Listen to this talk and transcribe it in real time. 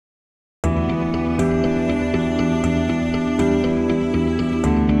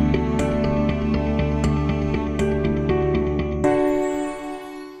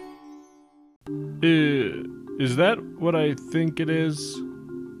Is that what I think it is?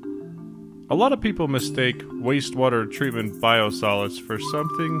 A lot of people mistake wastewater treatment biosolids for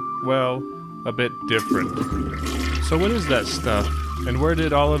something, well, a bit different. So what is that stuff? And where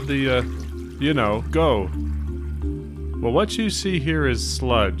did all of the, go? Well, what you see here is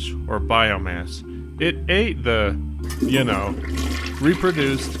sludge, or biomass. It ate the,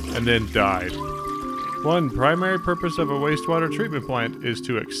 reproduced, and then died. One primary purpose of a wastewater treatment plant is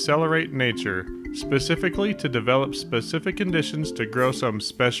to accelerate nature, specifically to develop specific conditions to grow some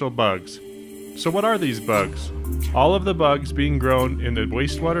special bugs. So what are these bugs? All of the bugs being grown in the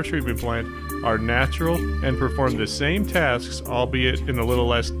wastewater treatment plant are natural and perform the same tasks, albeit in a little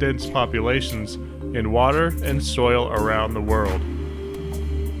less dense populations, in water and soil around the world.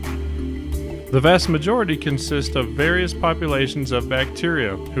 The vast majority consist of various populations of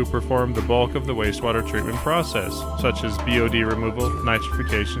bacteria who perform the bulk of the wastewater treatment process, such as BOD removal,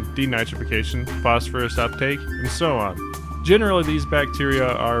 nitrification, denitrification, phosphorus uptake, and so on. Generally, these bacteria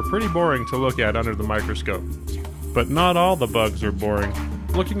are pretty boring to look at under the microscope. But not all the bugs are boring.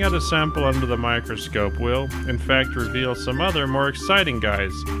 Looking at a sample under the microscope will, in fact, reveal some other more exciting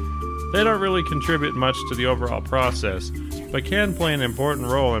guys. They don't really contribute much to the overall process, but can play an important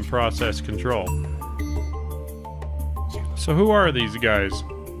role in process control. So who are these guys?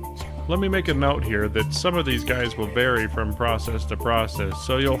 Let me make a note here that some of these guys will vary from process to process,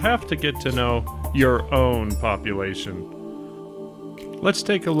 so you'll have to get to know your own population. Let's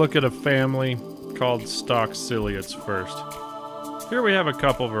take a look at a family called stalk ciliates first. Here we have a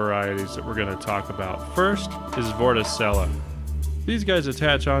couple varieties that we're going to talk about. First is Vorticella. These guys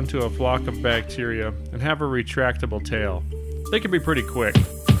attach onto a flock of bacteria and have a retractable tail. They can be pretty quick.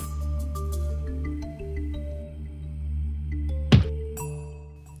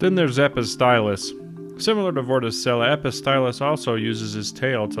 Then there's Epis Tieless. Similar to Vorticella, Epis Tieless also uses his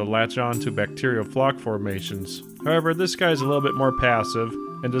tail to latch onto bacterial flock formations. However, this guy's a little bit more passive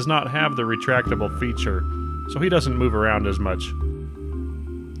and does not have the retractable feature, so he doesn't move around as much.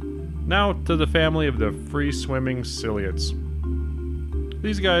 Now to the family of the free-swimming ciliates.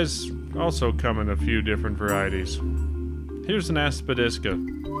 These guys also come in a few different varieties. Here's an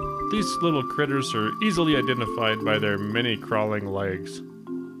Aspidisca. These little critters are easily identified by their many crawling legs.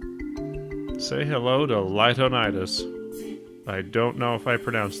 Say hello to Litonitis. I don't know if I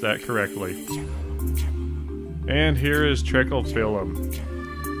pronounced that correctly. And here is Trichophyllum.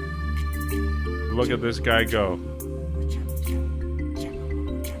 Look at this guy go.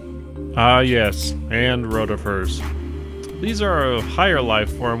 Ah yes, and Rotifers. These are a higher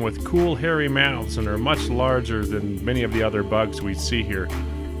life form with cool hairy mouths and are much larger than many of the other bugs we see here.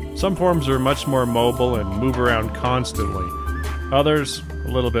 Some forms are much more mobile and move around constantly. Others, a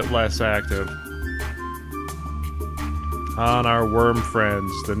little bit less active. On our worm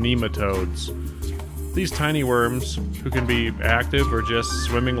friends, the nematodes. These tiny worms, who can be active or just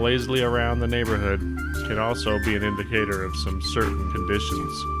swimming lazily around the neighborhood, can also be an indicator of some certain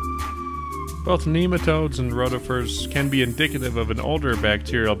conditions. Both nematodes and rotifers can be indicative of an older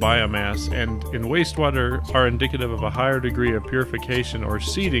bacterial biomass and, in wastewater, are indicative of a higher degree of purification or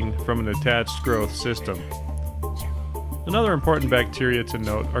seeding from an attached growth system. Another important bacteria to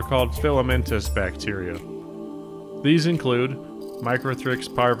note are called filamentous bacteria. These include Microthrix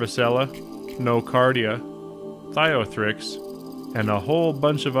parvicella, Nocardia, Thiothrix, and a whole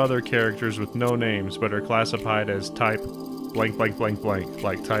bunch of other characters with no names but are classified as type blank blank blank blank,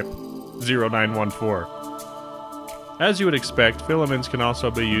 like type 0914. As you would expect, filaments can also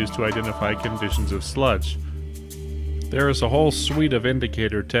be used to identify conditions of sludge. There is a whole suite of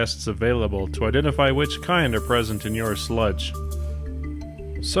indicator tests available to identify which kind are present in your sludge.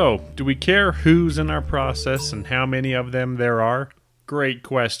 So, do we care who's in our process and how many of them there are? Great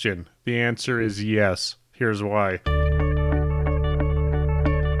question. The answer is yes. Here's why.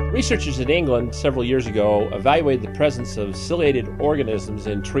 Researchers in England several years ago evaluated the presence of ciliated organisms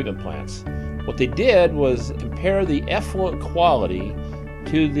in treatment plants. What they did was compare the effluent quality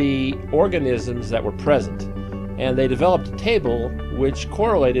to the organisms that were present. And they developed a table which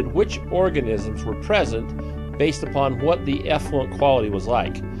correlated which organisms were present based upon what the effluent quality was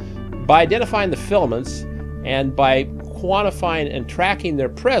like. By identifying the filaments and by quantifying and tracking their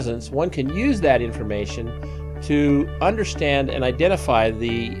presence, one can use that information to understand and identify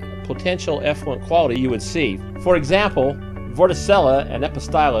the potential effluent quality you would see. For example, Vorticella and Epis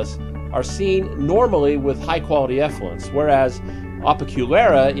Tieless are seen normally with high quality effluents, whereas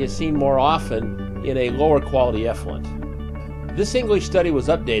Opiculera is seen more often in a lower quality effluent. This English study was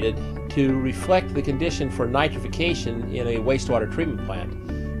updated to reflect the condition for nitrification in a wastewater treatment plant.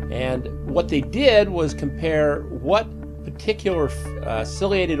 And what they did was compare what particular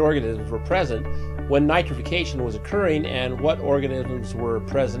ciliated organisms were present when nitrification was occurring and what organisms were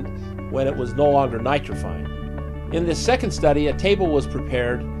present when it was no longer nitrifying. In this second study, a table was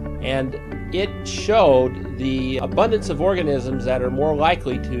prepared and it showed the abundance of organisms that are more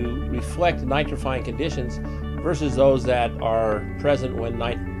likely to reflect nitrifying conditions versus those that are present when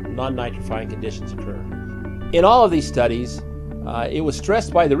non-nitrifying conditions occur. In all of these studies, it was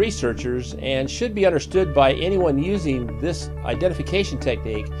stressed by the researchers and should be understood by anyone using this identification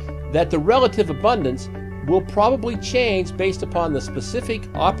technique that the relative abundance will probably change based upon the specific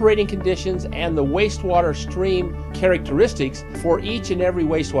operating conditions and the wastewater stream characteristics for each and every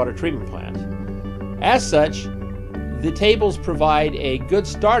wastewater treatment plant. As such, the tables provide a good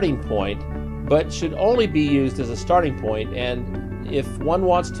starting point, but should only be used as a starting point, and if one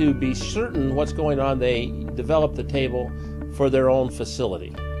wants to be certain what's going on, they develop the table for their own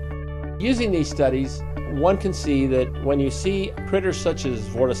facility. Using these studies, one can see that when you see critters such as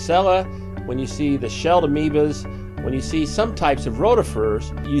Vorticella, when you see the shelled amoebas, when you see some types of rotifers,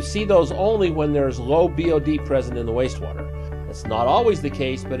 you see those only when there's low BOD present in the wastewater. That's not always the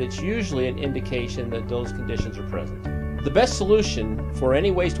case, but it's usually an indication that those conditions are present. The best solution for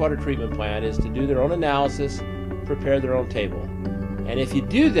any wastewater treatment plant is to do their own analysis, prepare their own table. And if you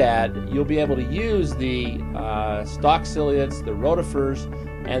do that, you'll be able to use the stock ciliates, the rotifers,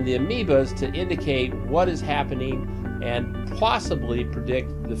 and the amoebas to indicate what is happening and possibly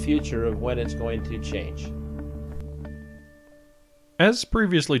predict the future of when it's going to change. As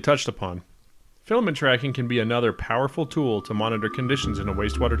previously touched upon, filament tracking can be another powerful tool to monitor conditions in a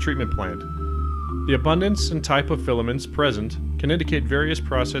wastewater treatment plant. The abundance and type of filaments present can indicate various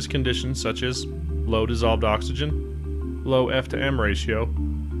process conditions such as low dissolved oxygen, low F to M ratio,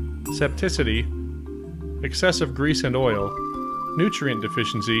 septicity, excessive grease and oil, nutrient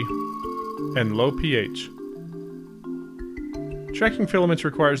deficiency, and low pH. Tracking filaments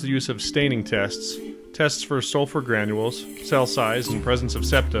requires the use of staining tests, tests for sulfur granules, cell size, and presence of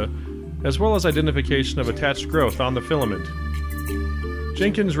septa, as well as identification of attached growth on the filament.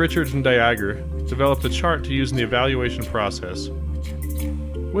 Jenkins, Richards, and Diager developed a chart to use in the evaluation process.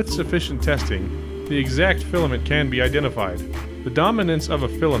 With sufficient testing, the exact filament can be identified. The dominance of a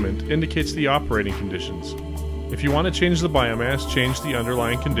filament indicates the operating conditions. If you want to change the biomass, change the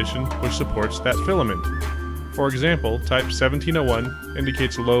underlying condition which supports that filament. For example, type 1701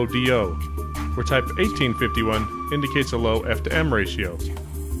 indicates low DO, where type 1851 indicates a low F to M ratio.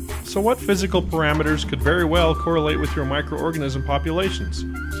 So what physical parameters could very well correlate with your microorganism populations?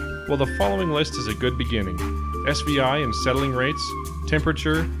 Well, the following list is a good beginning. SVI and settling rates,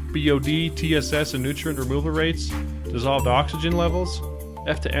 temperature, BOD, TSS and nutrient removal rates, dissolved oxygen levels,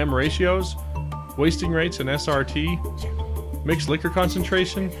 F to M ratios, wasting rates and SRT, mixed liquor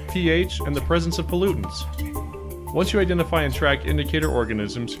concentration, pH, and the presence of pollutants. Once you identify and track indicator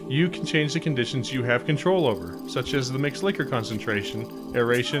organisms, you can change the conditions you have control over, such as the mixed liquor concentration,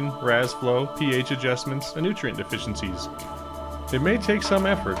 aeration, RAS flow, pH adjustments, and nutrient deficiencies. It may take some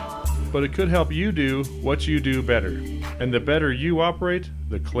effort, but it could help you do what you do better. And the better you operate,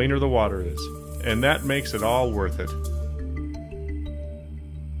 the cleaner the water is. And that makes it all worth it.